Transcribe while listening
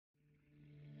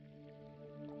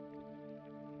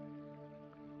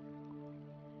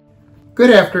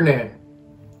Good afternoon.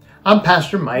 I'm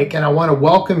Pastor Mike, and I want to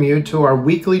welcome you to our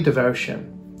weekly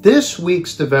devotion. This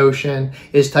week's devotion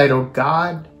is titled,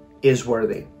 God is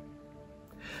Worthy.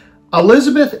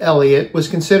 Elisabeth Elliot was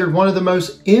considered one of the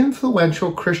most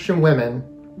influential Christian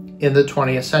women in the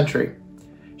 20th century.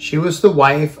 She was the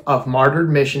wife of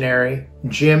martyred missionary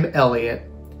Jim Elliot,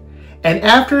 and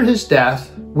after his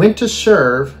death went to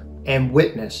serve and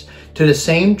witness to the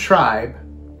same tribe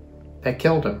that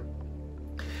killed him.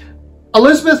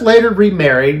 Elisabeth later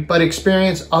remarried, but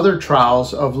experienced other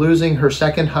trials of losing her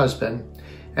second husband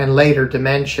and later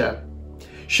dementia.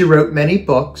 She wrote many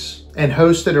books and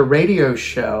hosted a radio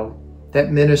show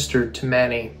that ministered to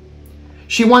many.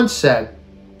 She once said,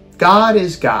 "God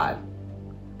is God.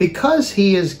 Because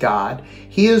He is God,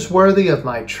 He is worthy of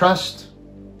my trust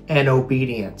and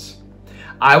obedience.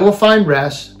 I will find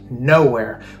rest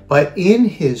nowhere but in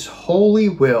His holy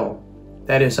will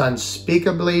that is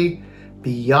unspeakably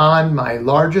beyond my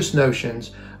largest notions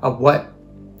of what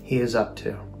He is up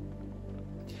to."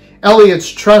 Elliot's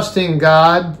trust in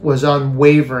God was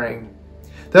unwavering,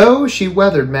 though she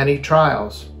weathered many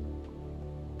trials.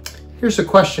 Here's a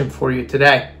question for you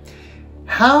today.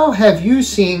 How have you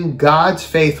seen God's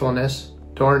faithfulness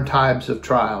during times of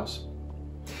trials?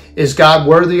 Is God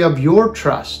worthy of your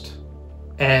trust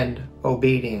and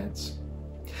obedience?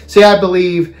 See, I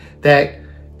believe that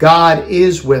God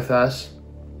is with us.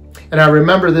 And I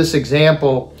remember this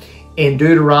example in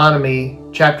Deuteronomy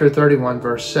chapter 31,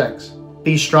 verse 6.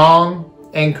 Be strong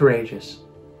and courageous.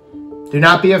 Do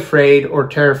not be afraid or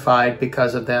terrified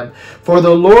because of them, for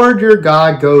the Lord your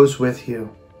God goes with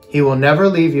you. He will never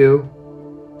leave you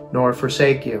nor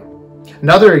forsake you.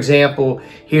 Another example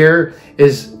here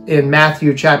is in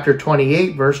Matthew chapter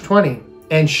 28, verse 20.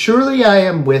 And surely I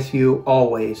am with you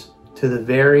always to the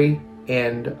very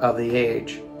end of the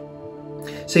age.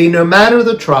 See, no matter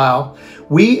the trial,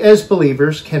 we as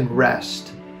believers can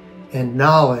rest in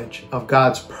knowledge of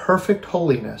God's perfect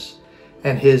holiness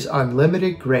and His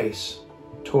unlimited grace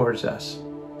towards us.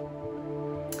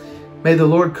 May the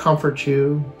Lord comfort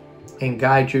you and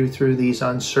guide you through these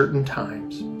uncertain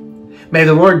times. May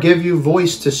the Lord give you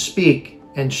voice to speak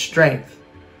and strength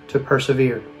to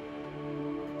persevere.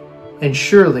 And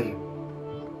surely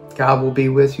God will be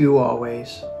with you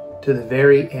always to the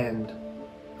very end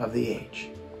of the age.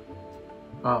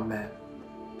 Amen.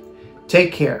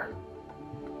 Take care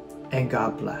and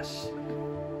God bless.